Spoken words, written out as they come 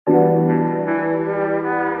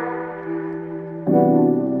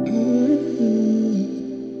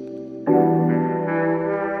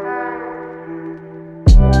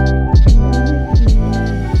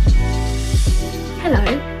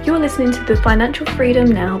listening to the Financial Freedom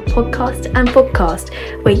Now podcast and podcast,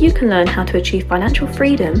 where you can learn how to achieve financial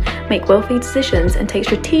freedom, make wealthy decisions, and take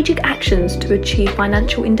strategic actions to achieve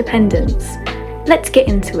financial independence. Let's get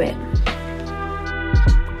into it.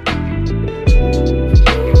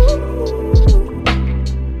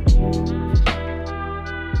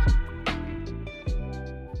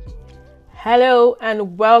 Hello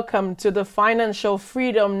and welcome to the Financial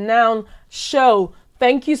Freedom Now show.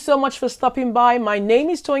 Thank you so much for stopping by. My name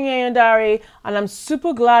is Tonya Yandare, and I'm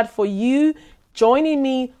super glad for you joining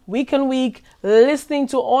me week on week, listening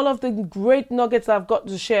to all of the great nuggets I've got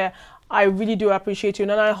to share. I really do appreciate you,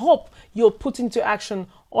 and I hope you'll put into action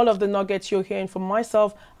all of the nuggets you're hearing from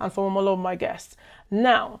myself and from all of my guests.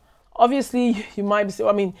 Now, obviously, you might be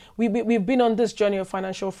saying, we've been on this journey of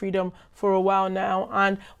financial freedom for a while now,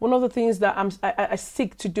 and one of the things that I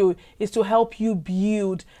seek to do is to help you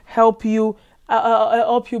build your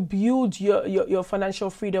financial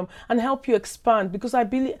freedom and help you expand, because I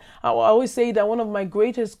always say that one of my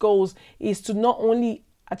greatest goals is to not only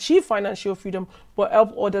achieve financial freedom, but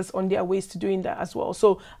help others on their ways to doing that as well.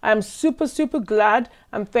 So I'm super glad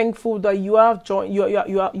and thankful that you have joined.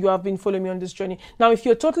 You have been following me on this journey. Now, if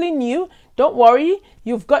you're totally new, don't worry.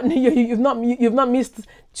 You've not missed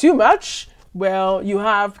too much. Well, you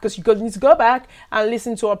have, because you need to go back and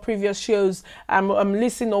listen to our previous shows.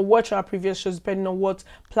 Listen or watch our previous shows, depending on what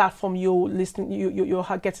platform you're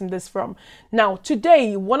getting this from. Now,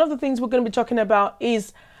 today, one of the things we're going to be talking about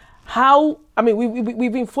is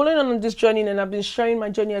we've been following on this journey, and I've been sharing my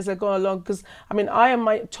journey as I go along, because I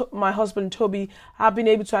and my husband Toby have been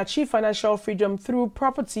able to achieve financial freedom through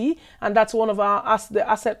property, and that's one of the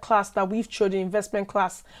asset class that we've chosen, investment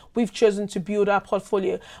class we've chosen to build our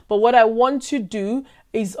portfolio. But what I want to do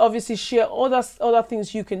is obviously share other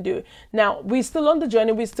things you can do. Now, we're still on the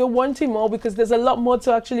journey, we're still wanting more, because there's a lot more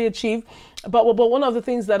to actually achieve. But one of the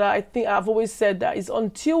things that I think I've always said that is,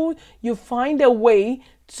 until you find a way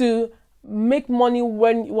to make money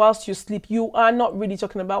whilst you sleep, you are not really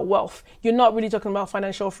talking about wealth. You're not really talking about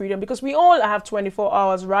financial freedom, because we all have 24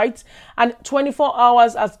 hours, right? And 24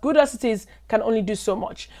 hours, as good as it is, can only do so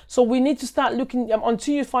much. So we need to start looking,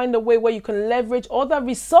 until you find a way where you can leverage other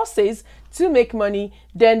resources to make money.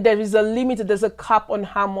 Then there is a limit, there's a cap on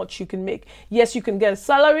how much you can make. Yes, you can get a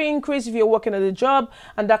salary increase if you're working at a job,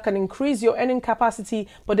 and that can increase your earning capacity,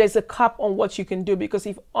 but there's a cap on what you can do, because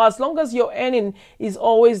as long as your earning is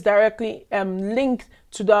always directly linked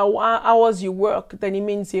to the hours you work, then it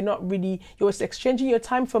means you're exchanging your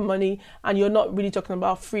time for money, and you're not really talking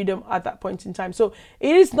about freedom at that point in time. So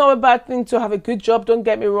it is not a bad thing to have a good job, don't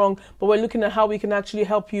get me wrong, but we're looking at how we can actually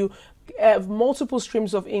help you have multiple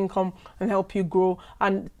streams of income and help you grow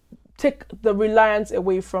and take the reliance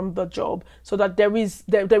away from the job, so that there is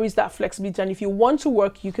that flexibility. And if you want to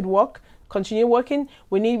work, you can work, continue working.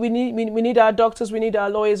 We need our doctors, we need our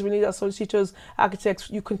lawyers, we need our solicitors, architects.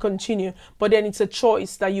 You can continue, but then it's a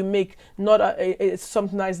choice that you make, not it's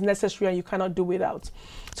something that is necessary and you cannot do without.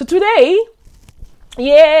 So today,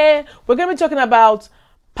 we're going to be talking about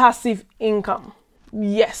passive income.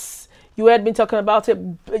 Yes. You heard me talking about it.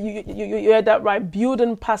 You heard that right.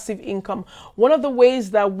 Building passive income. One of the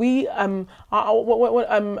ways that we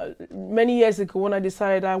many years ago, when I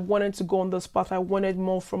decided I wanted to go on this path, I wanted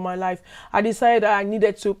more from my life, I decided that I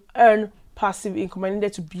needed to earn passive income. I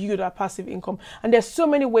needed to build a passive income. And there's so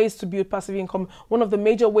many ways to build passive income. One of the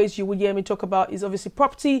major ways you would hear me talk about is obviously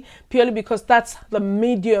property, purely because that's the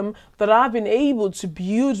medium that I've been able to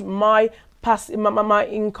build my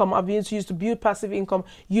income. I've been used to build passive income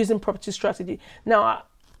using property strategy. Now,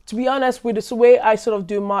 to be honest, with the way I sort of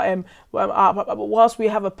do my whilst we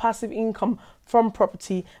have a passive income from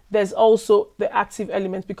property, there's also the active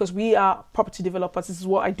element, because we are property developers. This is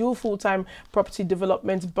what I do full-time: property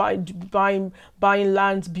development, buying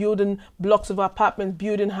land, building blocks of apartments,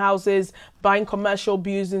 building houses, buying commercial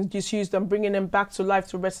buildings, disused them, bringing them back to life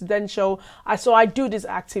to residential. So I do this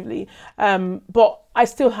actively, but I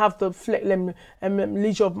still have the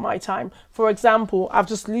leisure of my time. For example, I've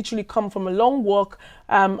just literally come from a long walk,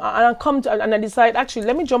 and I decided, actually,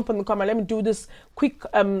 let me jump on the camera, let me do this quick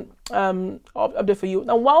update for you.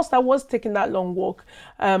 Now, whilst I was taking that long walk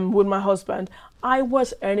with my husband, I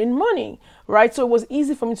was earning money, right? So it was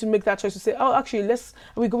easy for me to make that choice to say, oh, actually,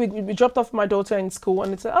 we dropped off my daughter in school,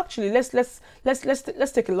 and it's actually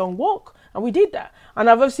let's take a long walk, and we did that. And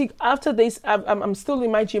I've obviously, after this, I'm still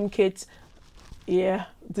in my gym kit. Yeah,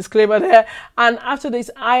 disclaimer there. And after this,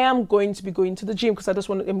 I am going to be going to the gym, because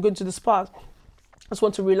I'm going to the spa. I just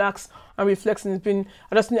want to relax and reflect, and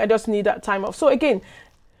I just need that time off. So again,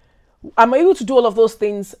 I'm able to do all of those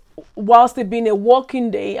things whilst it being a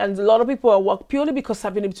working day, and a lot of people are work purely because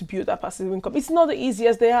I've been able to build that passive income. It's not the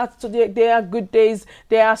easiest. There are good days,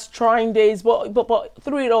 there are trying days, but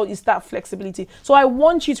through it all is that flexibility. So I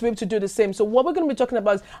want you to be able to do the same. So what we're going to be talking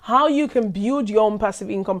about is how you can build your own passive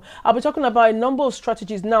income. I'll be talking about a number of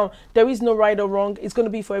strategies. Now, there is no right or wrong. It's going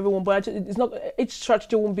to be for everyone, but it's not. Each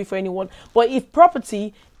strategy won't be for anyone. But if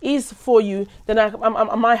property is for you, then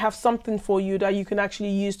I might have something for you that you can actually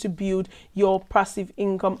use to build your passive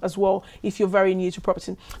income as well if you're very new to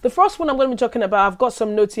property. The first one I'm going to be talking about, I've got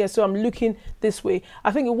some notes here, so I'm looking this way.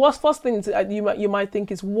 I think it was first thing you might think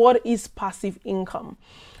is, what is passive income?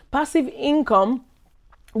 Passive income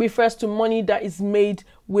refers to money that is made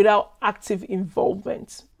without active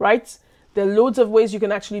involvement, right? There are loads of ways you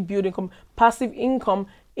can actually build income. Passive income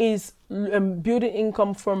is building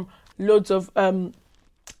income from loads of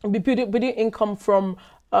building income from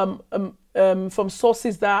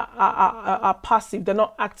sources that are passive. They're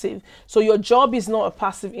not active. So your job is not a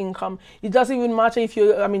passive income. It doesn't even matter if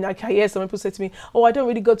you, I hear some people say to me, oh, I don't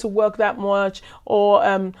really go to work that much, or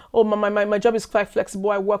oh, my job is quite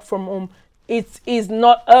flexible, I work from home. It is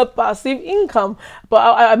not a passive income.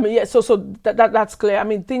 But so that's clear. I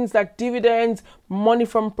mean, things like dividends, money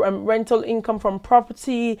from rental income from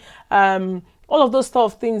property, all of those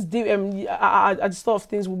sort of things are the sort of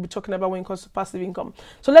things we'll be talking about when it comes to passive income.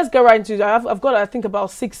 So let's get right into it. I've got, I think,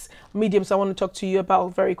 about 6 mediums I want to talk to you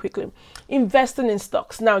about very quickly. Investing in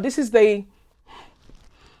stocks. Now, this is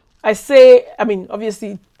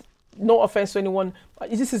obviously, no offense to anyone, but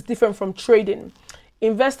this is different from trading.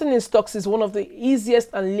 Investing in stocks is one of the easiest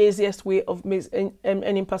and laziest way of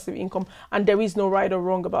earning passive income, and there is no right or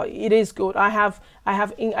wrong about it. It is good. I have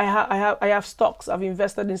stocks. I've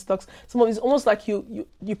invested in stocks. Some of it's almost like you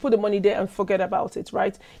put the money there and forget about it,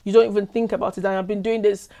 right? You don't even think about it. And I've been doing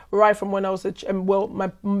this right from when I was my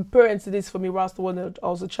parents did this for me whilst when I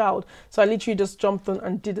was a child. So I literally just jumped on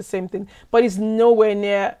and did the same thing. But it's nowhere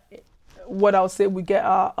near what I would say we get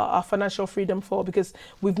our financial freedom for, because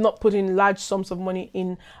we've not put in large sums of money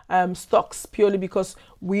in stocks, purely because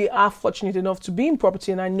we are fortunate enough to be in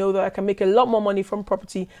property, and I know that I can make a lot more money from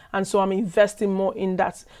property, and so I'm investing more in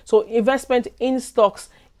that. So investment in stocks,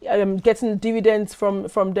 getting dividends from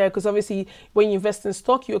there, because obviously when you invest in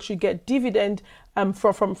stock, you actually get dividend from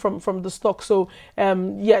the stock. So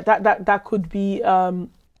that could be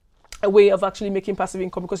a way of actually making passive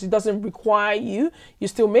income, because it doesn't require you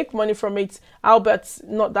still make money from it, albeit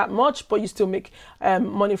not that much, but you still make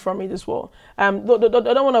money from it as well. The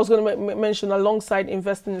other one I was going to mention alongside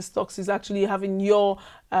investing in stocks is actually having your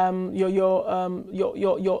earnings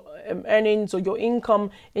or your income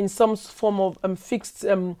in some form of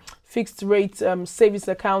fixed rate savings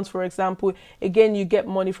accounts, for example. Again, you get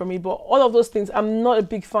money from it, but all of those things I'm not a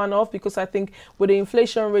big fan of, because I think with the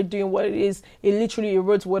inflation rate doing what it is, it literally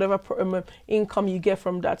erodes whatever income you get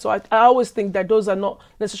from that. So I always think that those are not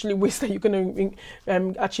necessarily ways that you're going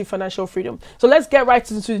to achieve financial freedom. So let's get right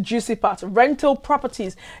into the juicy part. Rental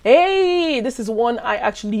properties. Hey, this is one I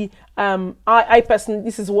actually I personally,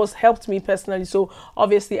 this is what's helped me personally. So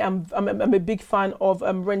obviously I'm a big fan of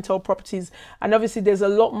rental properties, and obviously there's a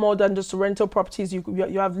lot more than just rental properties. You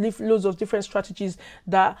have loads of different strategies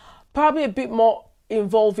that probably a bit more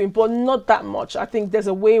involving, but not that much. I think there's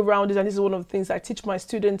a way around it, and this is one of the things I teach my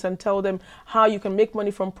students and tell them how you can make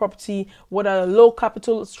money from property, whether a low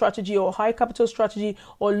capital strategy or high capital strategy,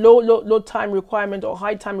 or low time requirement or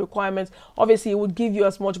high time requirement. Obviously it would give you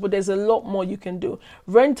as much, but there's a lot more you can do.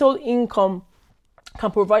 Rental income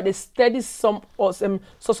can provide a steady sum or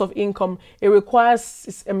source of income. It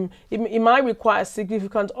requires it might require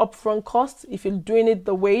significant upfront costs if you're doing it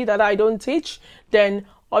the way that I don't teach, then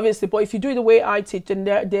obviously, but if you do it the way I teach,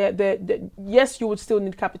 then yes, you would still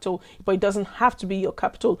need capital, but it doesn't have to be your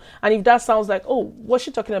capital. And if that sounds like, oh, what's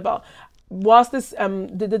she talking about? Whilst this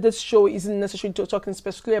this show isn't necessarily talking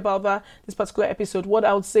specifically about that, this particular episode, what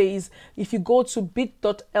I would say is, if you go to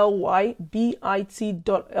bit.ly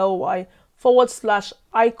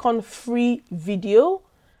 /icon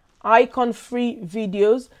free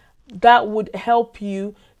videos, that would help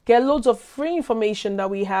you get loads of free information that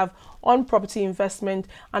we have on property investment,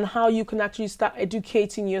 and how you can actually start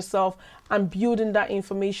educating yourself and building that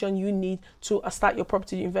information you need to start your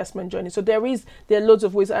property investment journey. So there are loads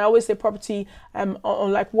of ways. I always say property,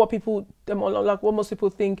 unlike what most people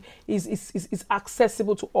think, is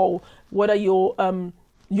accessible to all, whether you're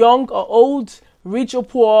young or old, rich or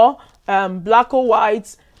poor, black or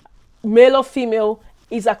white, male or female.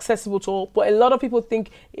 is accessible to all, but a lot of people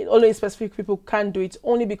think only specific people can do it,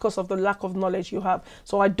 only because of the lack of knowledge you have.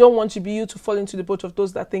 So I don't want you to fall into the boat of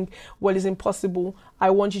those that think, well, it's impossible. I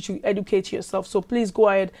want you to educate yourself. So please go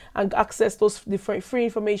ahead and access those different free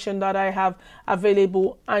information that I have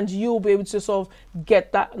available, and you'll be able to sort of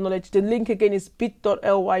get that knowledge. The link again is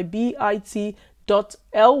bit.ly, bit.ly/icon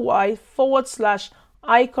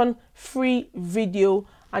free video,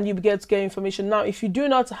 and you get information. Now, if you do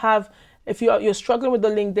not have, if you're struggling with the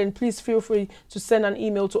link, then please feel free to send an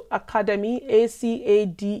email to academy,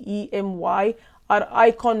 academy, at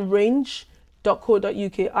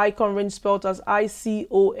iconrange.co.uk. Icon range spelled as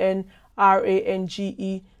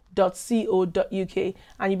iconrange.co.uk,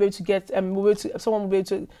 and you'll be able to get someone will be able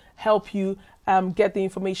to help you get the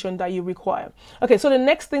information that you require. Okay, so the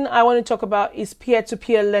next thing I want to talk about is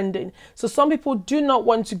peer-to-peer lending. So some people do not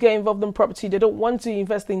want to get involved in property. They don't want to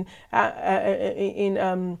invest in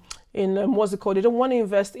what's it called? They don't want to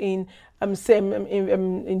invest in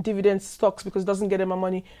dividend stocks because it doesn't get them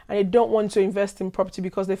money, and they don't want to invest in property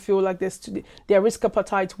because they feel like their risk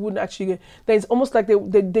appetite wouldn't actually. There's almost like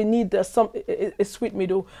they need a sweet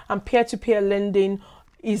middle, and peer-to-peer lending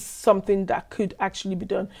is something that could actually be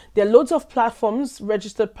done. There are loads of platforms,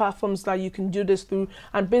 registered platforms that you can do this through,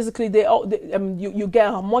 and basically you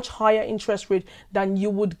get a much higher interest rate than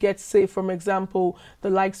you would get, say, from example,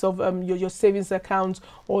 the likes of your savings account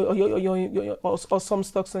or some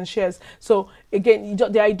stocks and shares. So again,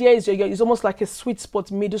 the idea is it's almost like a sweet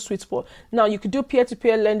spot, middle sweet spot. Now you could do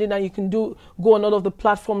peer-to-peer lending, and you can go on all of the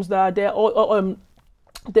platforms that are there, or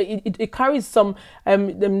it carries some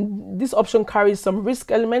this option carries some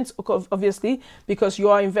risk elements, obviously, because you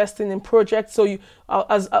are investing in projects. So you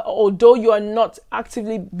although you are not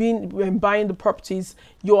actively buying the properties,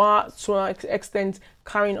 you are to an extent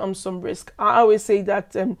carrying on some risk. I always say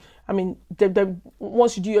that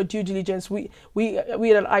once you do your due diligence, we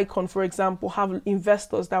at Icon, for example, have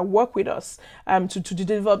investors that work with us to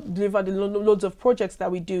deliver the loads of projects that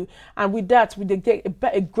we do, and with that they get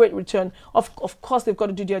a great return. Of course, they've got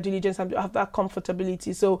to do their diligence and have that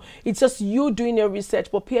comfortability. So it's just you doing your research.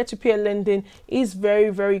 But peer-to-peer lending is very,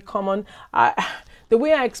 very common. The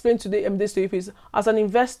way I explain this to you is, as an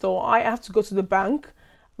investor, I have to go to the bank,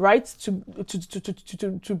 right, to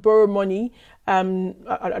borrow money. I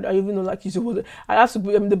even don't like using word. I have to.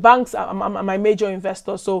 The banks are my major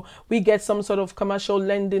investor, so we get some sort of commercial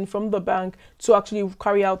lending from the bank to actually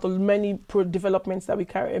carry out the many developments that we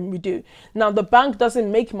do. Now, the bank doesn't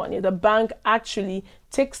make money. The bank actually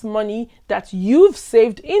takes money that you've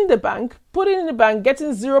saved in the bank, put it in the bank,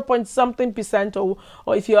 getting 0.something%, or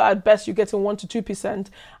if you're at best, you're getting 1 to 2%,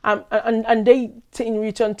 and they in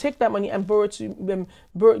return take that money and borrow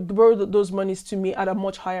those monies to me at a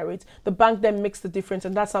much higher rate. The bank then makes the difference,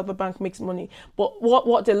 and that's how the bank makes money. But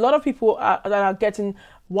what a lot of people that are getting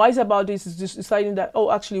wise about this is just deciding that,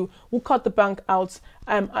 actually, we'll cut the bank out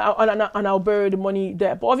and I'll borrow the money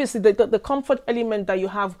there. But obviously, the comfort element that you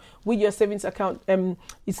have with your savings account,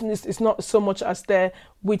 it's not so much as there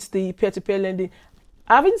with the peer-to-peer lending.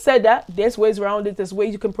 Having said that, there's ways around it. There's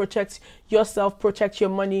ways you can protect yourself, protect your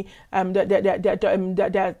money. There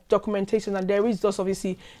are documentation, and there is just,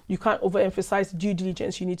 obviously, you can't overemphasize due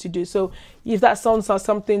diligence you need to do. So if that sounds like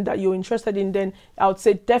something that you're interested in, then I would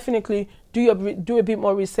say definitely do a bit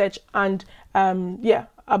more research, and I'll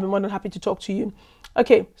be more than happy to talk to you.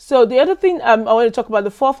 Okay, so the other thing I want to talk about,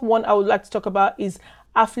 the fourth one I would like to talk about, is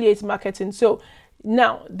affiliate marketing. So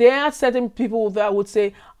now, there are certain people that would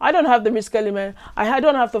say, I don't have the risk element, I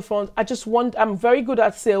don't have the front, I'm very good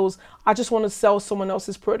at sales, I just want to sell someone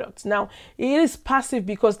else's products. Now, it is passive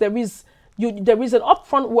because there is an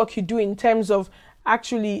upfront work you do in terms of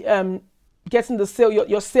actually getting the sale,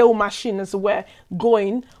 your sale machine, as it were,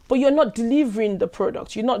 going, but you're not delivering the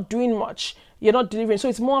product, you're not doing much. You're not delivering, so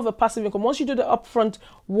it's more of a passive income. Once you do the upfront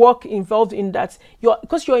work involved in that,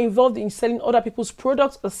 because you're involved in selling other people's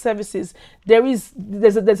products or services, there's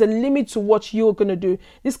a limit to what you're gonna do.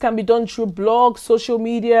 This can be done through blogs, social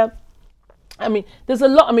media. There's a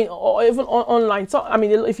lot. Or even online. So,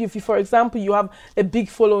 if you, for example, you have a big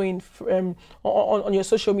following on your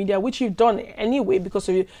social media, which you've done anyway because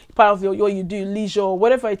of part of what you do, leisure or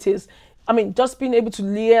whatever it is. Just being able to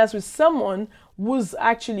liaise with someone who's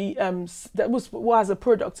actually who has a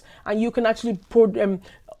product, and you can actually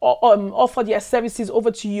offer their services over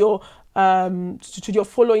to your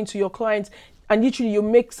following, to your clients, and literally you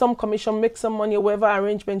make some commission, make some money, or whatever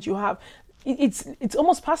arrangement you have. It's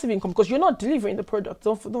almost passive income because you're not delivering the product.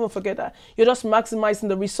 Don't forget that. You're just maximizing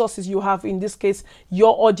the resources you have, in this case,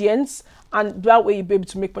 your audience, and that way you'll be able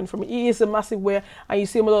to make money from it. It is a massive way, and you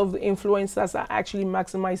see a lot of the influencers are actually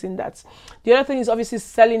maximizing that. The other thing is obviously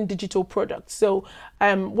selling digital products. So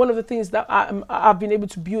one of the things that I've been able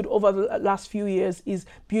to build over the last few years is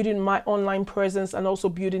building my online presence and also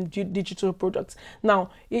building digital products. Now,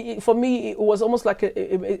 for me, it was almost like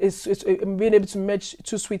being able to merge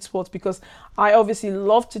two sweet spots, because I obviously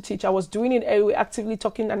love to teach. I was doing it anyway, actively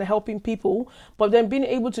talking and helping people, but then being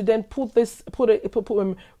able to then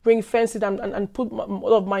bring fence it and put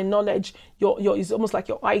all of my knowledge, is almost like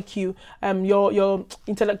your IQ, your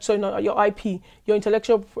intellectual, your IP, your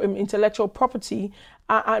intellectual property,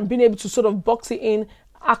 and being able to sort of box it in,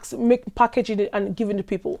 packaging it and giving to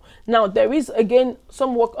people. Now, there is again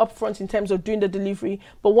some work up front in terms of doing the delivery,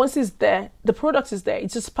 but once it's there, the product is there.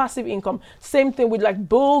 It's just passive income. Same thing with like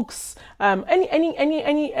books,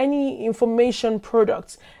 any information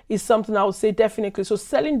products is something I would say definitely. So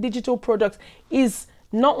selling digital products is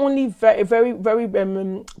not only very, very,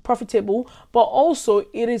 very profitable, but also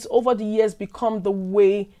it is over the years become the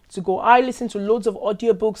way to go. I listen to loads of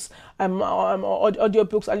audiobooks. I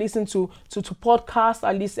listen to podcasts.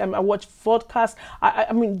 I watch podcasts.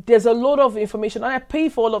 I mean, there's a lot of information, and I pay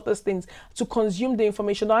for all of those things to consume the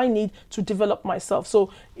information I need to develop myself.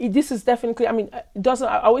 So this is definitely. I mean, it doesn't.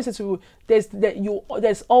 I always say to you,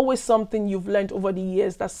 there's always something you've learned over the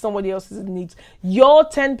years that somebody else needs. Your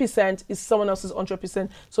 10% is someone else's 100%.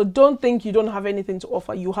 So don't think you don't have anything to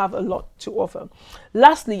offer. You have a lot to offer.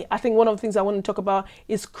 Lastly, I think one of the things I want to talk about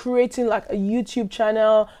is creating like a YouTube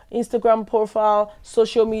channel, Instagram profile,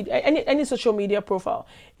 social media, any social media profile.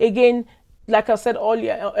 Again, like I said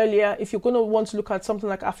earlier, if you're going to want to look at something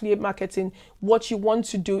like affiliate marketing, what you want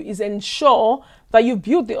to do is ensure that you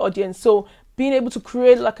build the audience. So being able to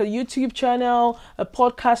create like a YouTube channel, a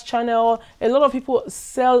podcast channel. A lot of people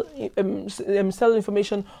sell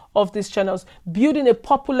information of these channels. Building a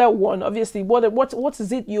popular one, obviously, what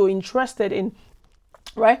is it you're interested in?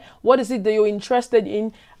 Right? What is it that you're interested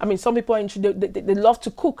in? I mean, some people they love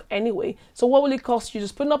to cook anyway. So what will it cost you?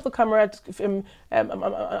 Just putting up the camera and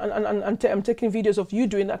taking videos of you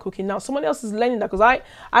doing that cooking. Now, someone else is learning that, because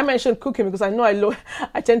I mentioned cooking because I know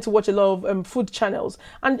I tend to watch a lot of food channels.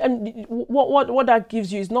 And what that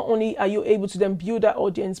gives you is not only are you able to then build that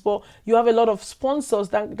audience, but you have a lot of sponsors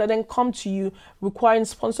that then come to you requiring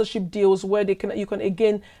sponsorship deals where you can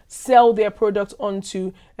again sell their products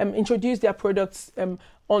onto, introduce their products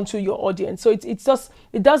onto your audience. So it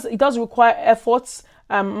does require efforts,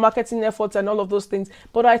 marketing efforts and all of those things.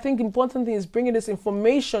 But I think the important thing is bringing this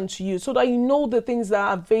information to you so that you know the things that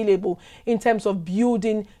are available in terms of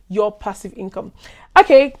building your passive income.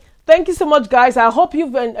 Okay. Thank you so much, guys. I hope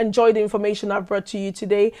you've enjoyed the information I've brought to you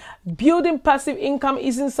today. Building passive income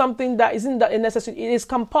isn't something that isn't that necessary. It is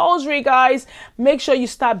compulsory, guys. Make sure you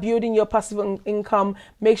start building your passive income.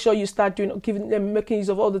 Make sure you start making use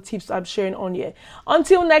of all the tips I'm sharing on here.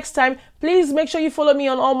 Until next time, please make sure you follow me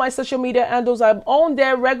on all my social media handles. I'm on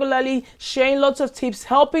there regularly, sharing lots of tips,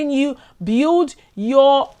 helping you build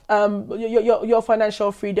your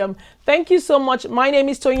financial freedom. Thank you so much. My name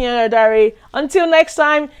is Toyin Adare. Until next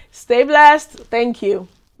time, stay blessed. Thank you.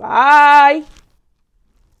 Bye.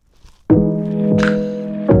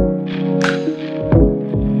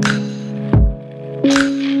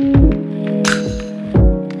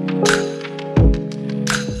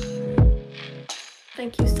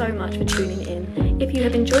 Thank you so much for tuning in. If you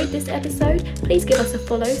have enjoyed this episode, please give us a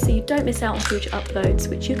follow so you don't miss out on future uploads,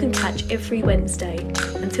 which you can catch every Wednesday.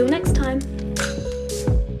 Until next time.